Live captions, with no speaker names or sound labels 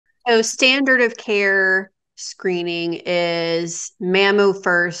So standard of care screening is mammo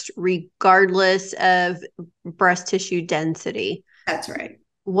first, regardless of breast tissue density. That's right.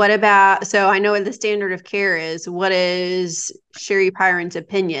 What about, so I know what the standard of care is. What is Sherri Pyron's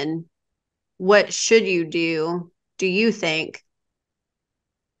opinion? What should you do you think,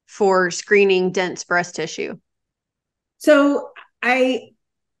 for screening dense breast tissue? So I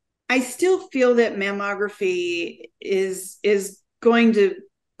I still feel that mammography is going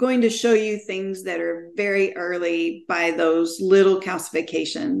to show you things that are very early by those little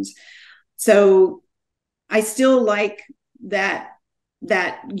calcifications. So I still like that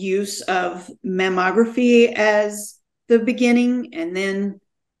use of mammography as the beginning, and then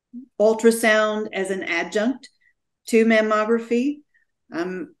ultrasound as an adjunct to mammography.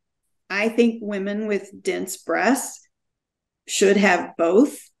 Um, I think women with dense breasts should have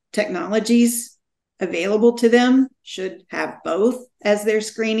both technologies available to them, should have both as their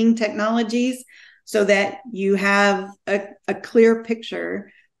screening technologies, so that you have a clear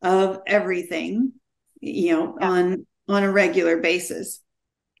picture of everything, Yeah. on a regular basis.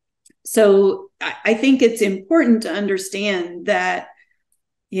 So I think it's important to understand that,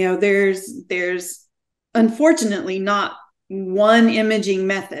 there's unfortunately not one imaging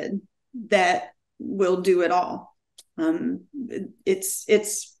method that will do it all.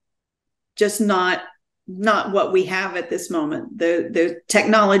 It's just not what we have at this moment. The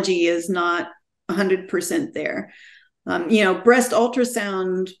technology is not 100% there. Breast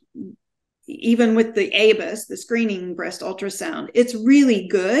ultrasound, even with the ABUS, the screening breast ultrasound, it's really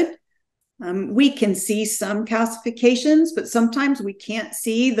good. We can see some calcifications, but sometimes we can't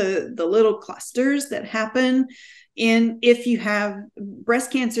see the little clusters that happen if you have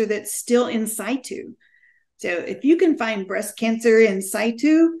breast cancer that's still in situ. So if you can find breast cancer in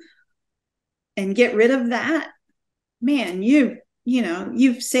situ and get rid of that, man,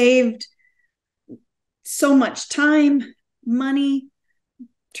 you've saved so much time, money,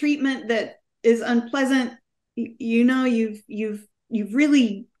 treatment that is unpleasant. You've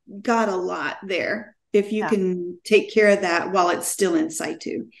really got a lot there if you Yeah. can take care of that while it's still in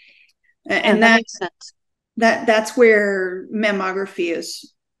situ. Yeah, And that makes sense. that's where mammography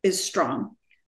is strong.